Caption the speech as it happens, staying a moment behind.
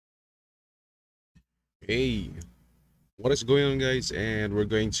Hey, what is going on, guys? And we're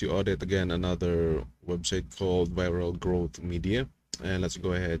going to audit again another website called Viral Growth Media. And let's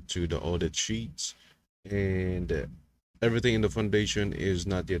go ahead to the audit sheets. And everything in the foundation is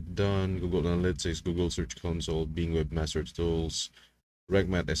not yet done. Google Analytics, Google Search Console, Bing Webmaster Tools,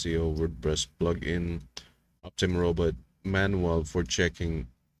 RegMat SEO, WordPress plugin, Optim Robot, manual for checking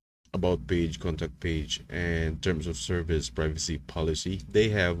about page, contact page, and terms of service, privacy policy. They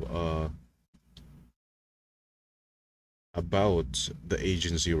have about the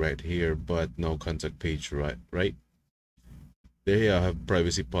agency right here, but no contact page, right? They have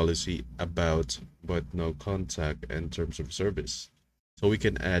privacy policy about, but no contact and terms of service. So we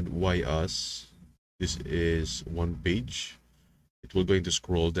can add why us. This is one page. It will going to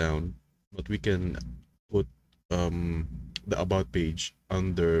scroll down, but we can put the about page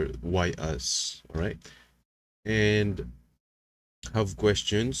under why us, all right? And have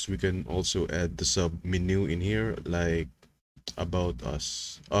questions. We can also add the sub menu in here, like about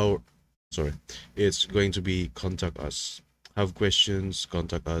us. Oh, sorry, it's going to be contact us. Have questions,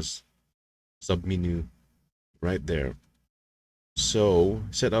 contact us, submenu right there. So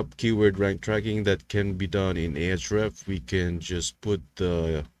set up keyword rank tracking. That can be done in Ahref. We can just put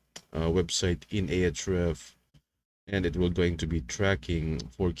the website in Ahref, and it will going to be tracking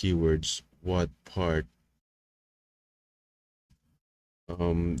for keywords what part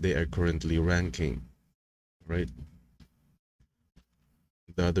they are currently ranking, right?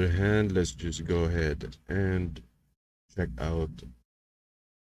 On the other hand, let's just go ahead and check out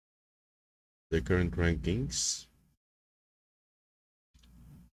the current rankings.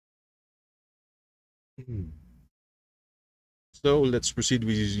 So let's proceed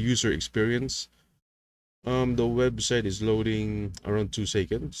with user experience. The website is loading around 2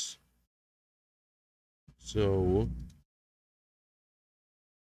 seconds. So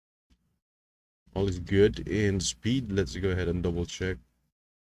all is good in speed. Let's go ahead and double check.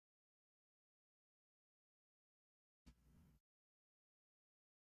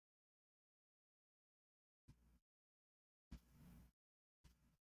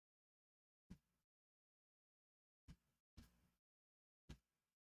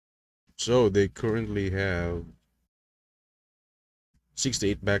 So they currently have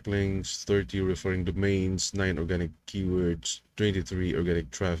 68 backlinks, 30 referring domains, 9 organic keywords, 23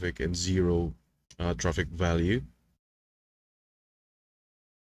 organic traffic, and 0 traffic value.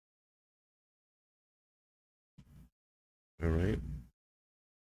 All right.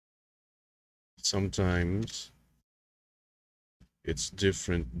 Sometimes it's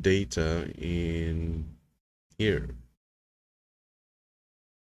different data in here.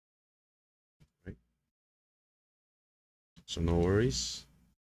 Right? So no worries.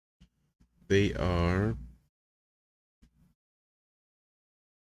 They are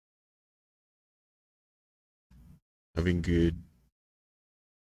having good,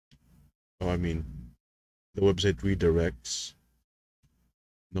 I mean, the website redirects,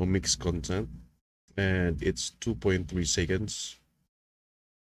 no mixed content, and it's 2.3 seconds.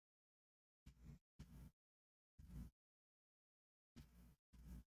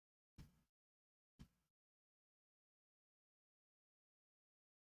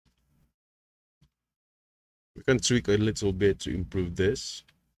 We can tweak a little bit to improve this.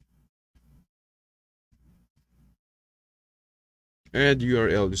 And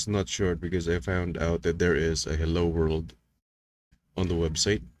URL is not short because I found out that there is a hello world on the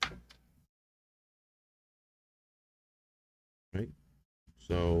website. Right?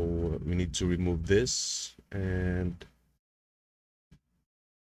 So we need to remove this, and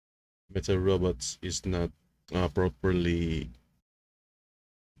meta robots is not properly,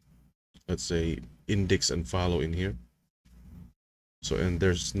 let's say, index and follow in here. So, and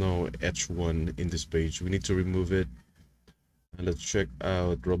there's no h1 in this page. We need to remove it. And let's check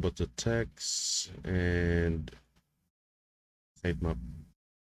out robot attacks and sitemap.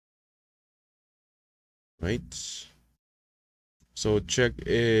 Right? So check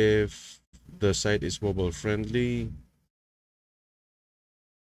if the site is mobile friendly.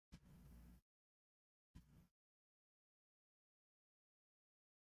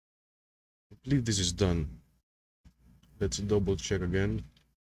 I believe this is done. Let's double check again.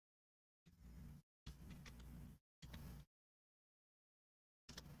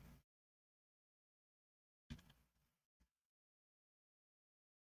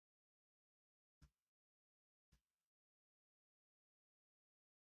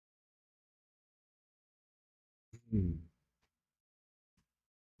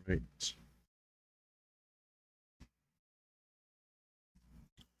 Right.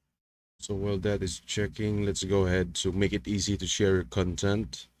 So while that is checking, let's go ahead to make it easy to share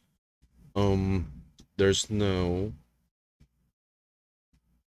content. The there's no,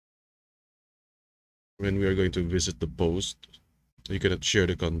 when we are going to visit the post, you cannot share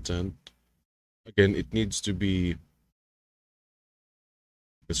the content. Again, it needs to be,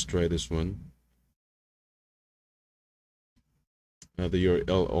 let's try this one. The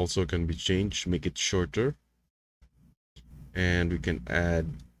URL also can be changed, make it shorter, and we can add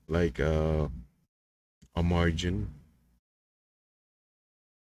like a margin,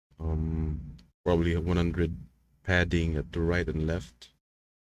 probably 100 padding at the right and left,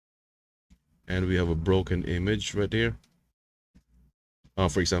 and we have a broken image right here.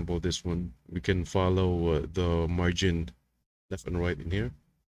 For example, this one, we can follow the margin left and right in here.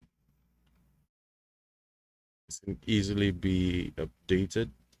 This can easily be updated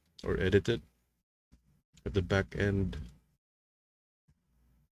or edited at the back end.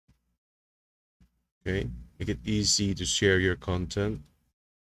 Okay, make it easy to share your content.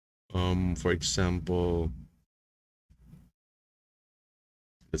 For example,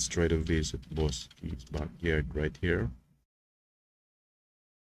 let's try to visit Busch's backyard right here.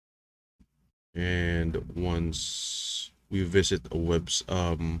 And once we visit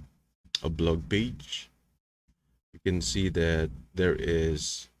a blog page, you can see that there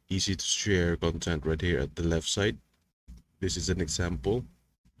is easy to share content right here at the left side. This is an example.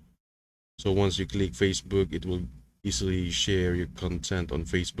 So once you click Facebook, it will easily share your content on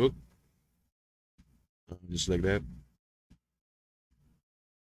Facebook, just like that.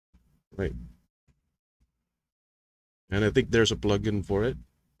 Right. And I think there's a plugin for it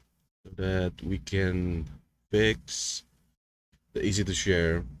so that we can fix the easy to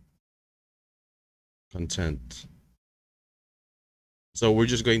share content. So we're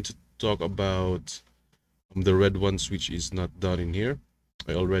just going to talk about the red ones, which is not done in here.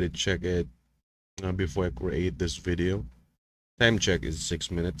 I already checked it before I create this video. Time check is 6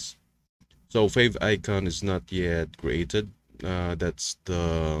 minutes. So fave icon is not yet created. That's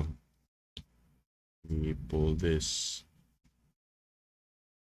the, let me pull this.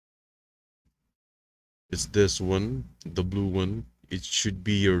 It's this one, the blue one. It should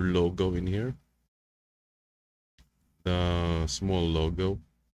be your logo in here. The small logo.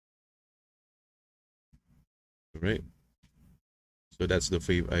 All right. So that's the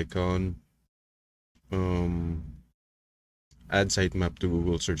fave icon. Add sitemap to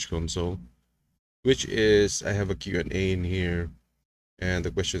Google Search Console, which is, I have a Q&A in here. And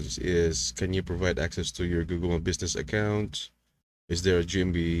the question is, can you provide access to your Google Business account? Is there a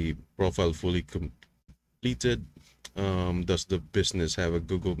GMB profile fully completed? Does the business have a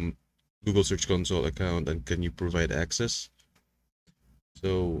Google Search Console account, and can you provide access?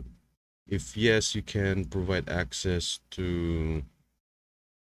 So if yes, you can provide access to,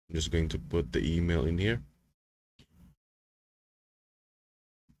 I'm just going to put the email in here.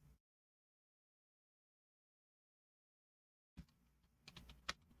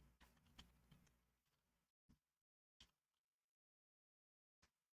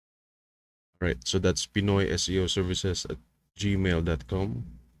 All right, so that's Pinoy SEO Services at gmail.com.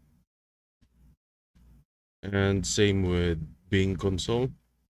 And same with Bing Console.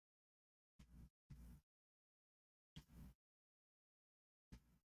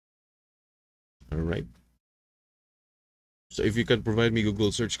 All right. So if you can provide me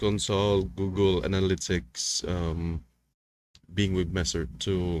Google Search Console, Google Analytics, Bing Webmaster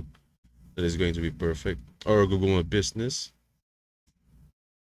tool, that is going to be perfect. Or Google My Business.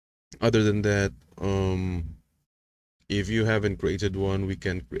 Other than that, if you haven't created one, we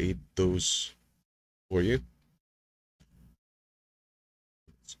can create those for you.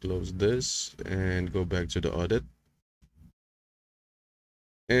 Let's close this and go back to the audit.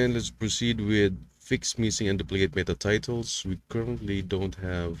 And let's proceed with fix missing and duplicate meta titles. We currently don't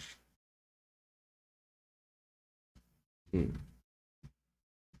have. The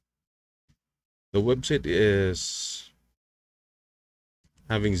website is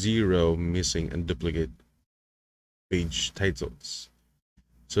having 0 missing and duplicate page titles.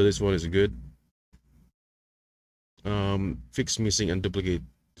 So this one is good. Fix missing and duplicate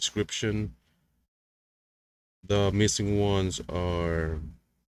description. The missing ones are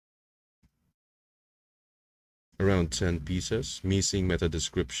around 10 pieces, missing meta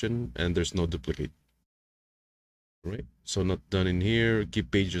description, and there's no duplicate. Right, so not done in here.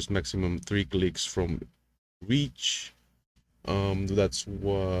 Keep pages maximum 3 clicks from reach. That's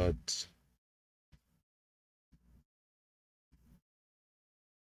what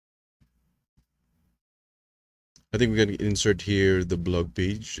I think we can insert here, the blog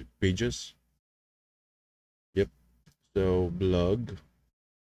pages. Yep. So blog.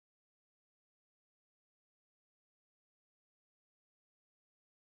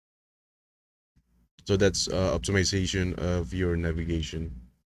 So that's optimization of your navigation.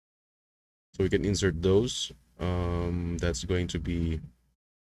 So we can insert those. That's going to be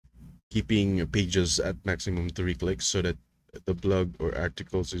keeping pages at maximum 3 clicks so that the blog or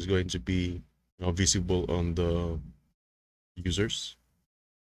articles is going to be visible on the users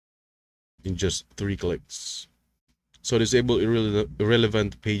in just 3 clicks. So disable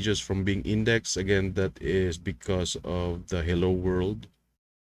irrelevant pages from being indexed. Again, that is because of the hello world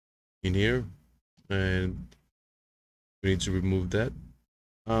in here, and we need to remove that.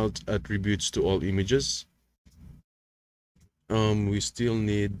 Alt attributes to all images. We still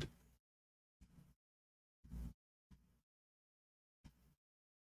need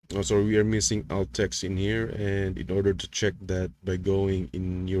so we are missing alt text in here, and in order to check that by going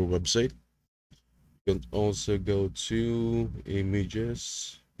in your website, you can also go to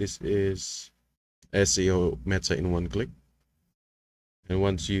images. This is SEO meta in one click. And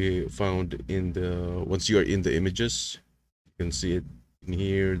once you are in the images, you can see it in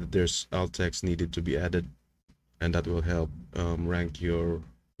here that there's alt text needed to be added, and that will help rank your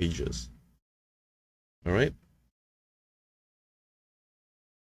pages. All right.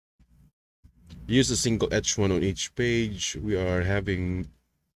 Use a single H1 on each page. We are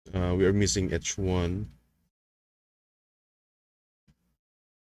missing H1.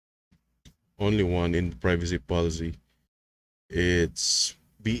 Only one in privacy policy. It's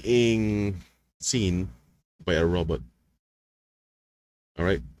being seen by a robot. All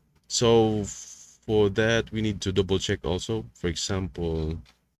right. So for that, we need to double check also. For example,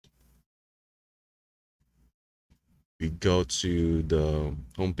 we go to the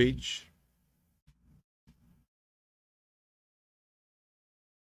homepage,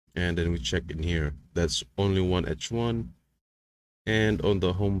 and then we check in here. That's only one H1. And on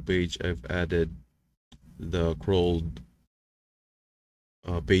the homepage, I've added the crawled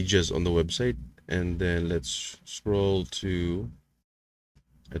pages on the website. And then let's scroll to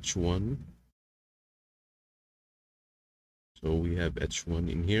H1. So we have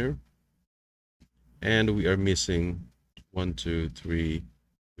H1 in here. And we are missing 1, 2, 3,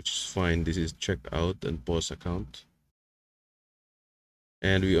 which is fine. This is checkout and post account.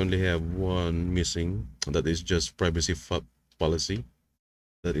 And we only have one missing. That is just privacy policy.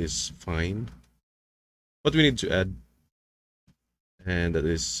 That is fine. But we need to add, and that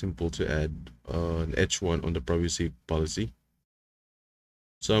is simple to add an H1 on the privacy policy.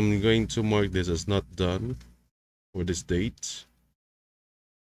 So I'm going to mark this as not done for this date.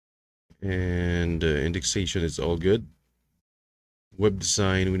 And indexation is all good. Web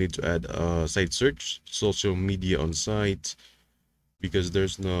design, we need to add a site search, social media on site, because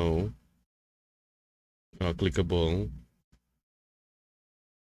there's no clickable.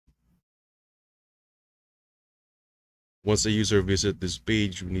 Once a user visit this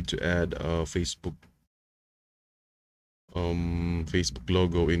page, we need to add a Facebook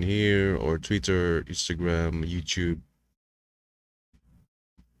logo in here, or Twitter, Instagram, YouTube.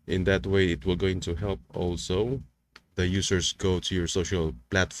 In that way, it will going to help also the users go to your social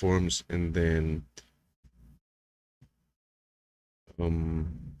platforms and then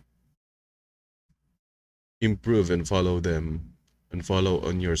improve and follow them and follow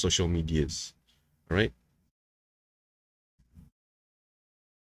on your social medias. All right.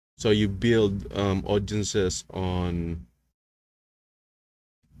 So you build audiences on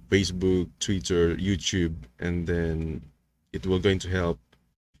Facebook, Twitter, YouTube, and then it will going to help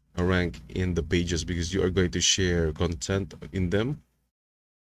rank in the pages because you are going to share content in them,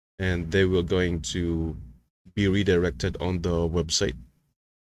 and they will going to be redirected on the website.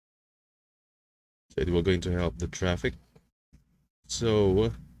 So it will going to help the traffic.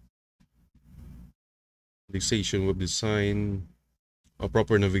 So indexation, web design, a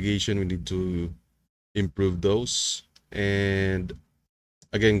proper navigation, we need to improve those. And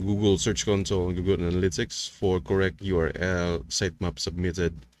again, Google Search Console and Google Analytics for correct URL, sitemap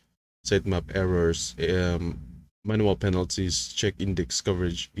submitted, sitemap errors, manual penalties, check index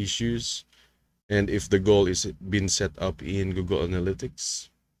coverage issues, and if the goal is been set up in Google Analytics.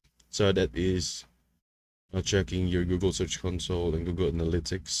 So that is checking your Google Search Console and Google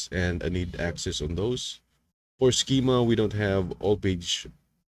Analytics, and I need access on those. For schema, we don't have all page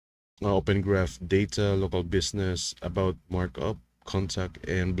open graph data, local business, about markup, contact,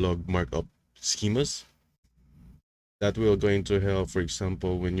 and blog markup schemas. That will going to help, for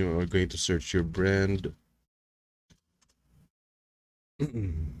example, when you are going to search your brand.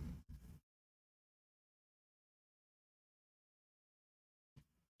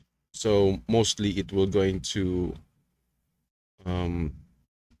 So mostly it will going to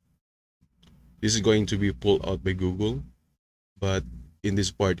this is going to be pulled out by Google, but in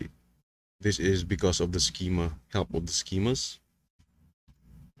this part This is because of the schema, help of the schemas,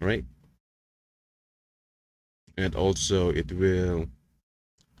 right? And also it will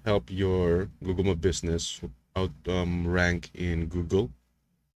help your Google My Business out rank in Google.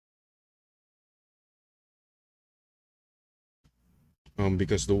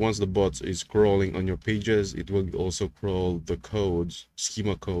 Because once the bot is crawling on your pages, it will also crawl the codes,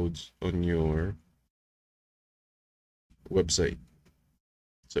 schema codes on your website.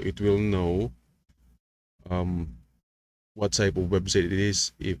 So it will know what type of website it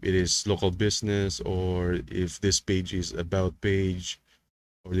is, if it is local business, or if this page is about page,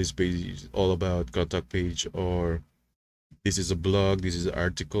 or this page is all about contact page, or this is a blog, this is an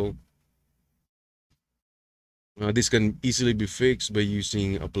article. This can easily be fixed by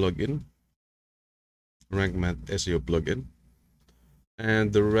using a plugin, Rank Math SEO plugin.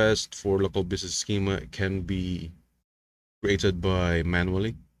 And the rest for local business schema can be created by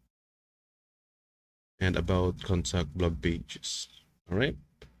manually and about contact blog pages. All right.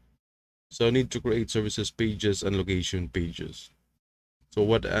 So I need to create services pages and location pages. So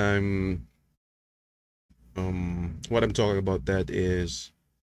what I'm talking about that is,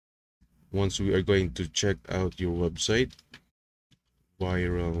 once we are going to check out your website,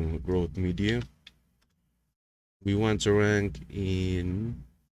 Viral Growth Media, we want to rank in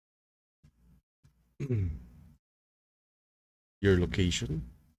your location.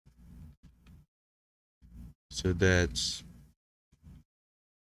 So that's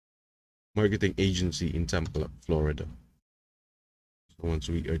marketing agency in Tampa, Florida. So once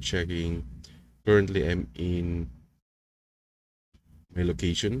we are checking, currently I'm in my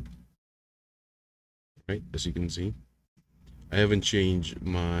location, right? As you can see, I haven't changed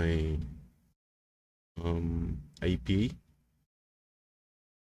my IP.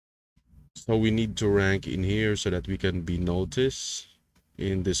 So we need to rank in here so that we can be noticed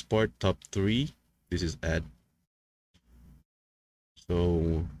in this part, top 3. This is ad.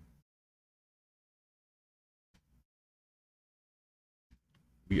 So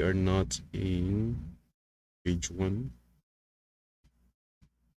we are not in page 1.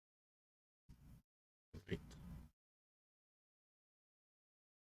 Right.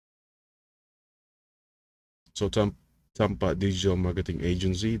 So Tampa Digital Marketing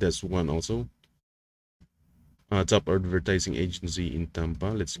Agency, that's one also. Top advertising agency in Tampa.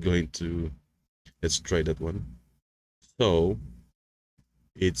 Let's try that one. So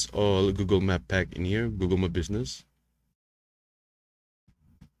it's all Google Map Pack in here, Google My Business.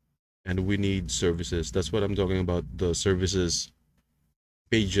 And we need services. That's what I'm talking about. The services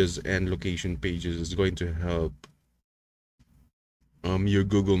pages and location pages is going to help your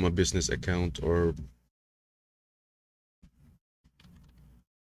Google My Business account, or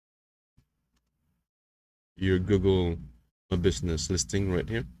your Google My Business listing right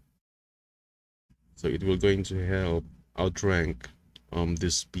here. So it will going to help outrank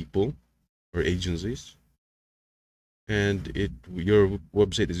these people or agencies, and your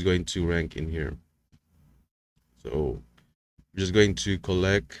website is going to rank in here. So we're just going to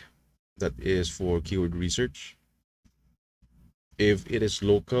collect, that is for keyword research. If it is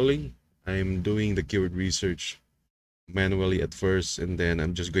locally, I'm doing the keyword research manually at first, and then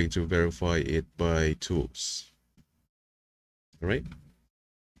I'm just going to verify it by tools. All right.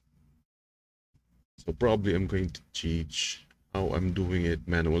 So probably I'm going to teach how I'm doing it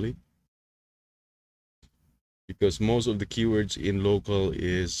manually, because most of the keywords in local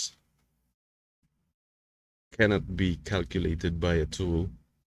cannot be calculated by a tool.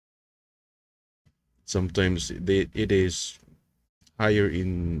 Sometimes it is higher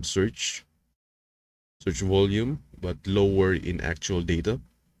in search volume, but lower in actual data.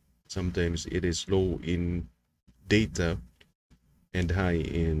 Sometimes it is low in data and high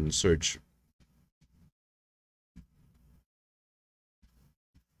in search.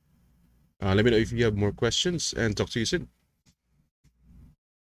 Let me know if you have more questions, and talk to you soon.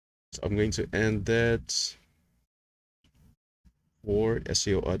 So I'm going to end that for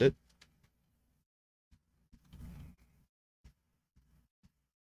SEO audit.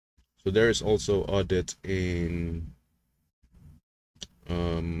 So there is also audit in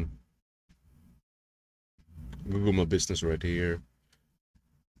Google My Business right here,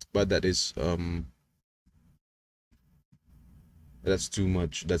 but that is that's too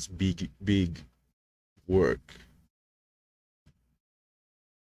much. That's big work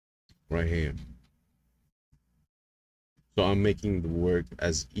right here. So I'm making the work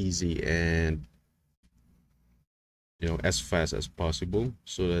as easy and as fast as possible,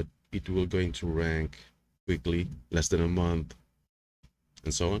 so that it will going to rank quickly, less than a month,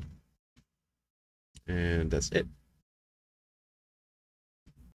 and so on. And that's it.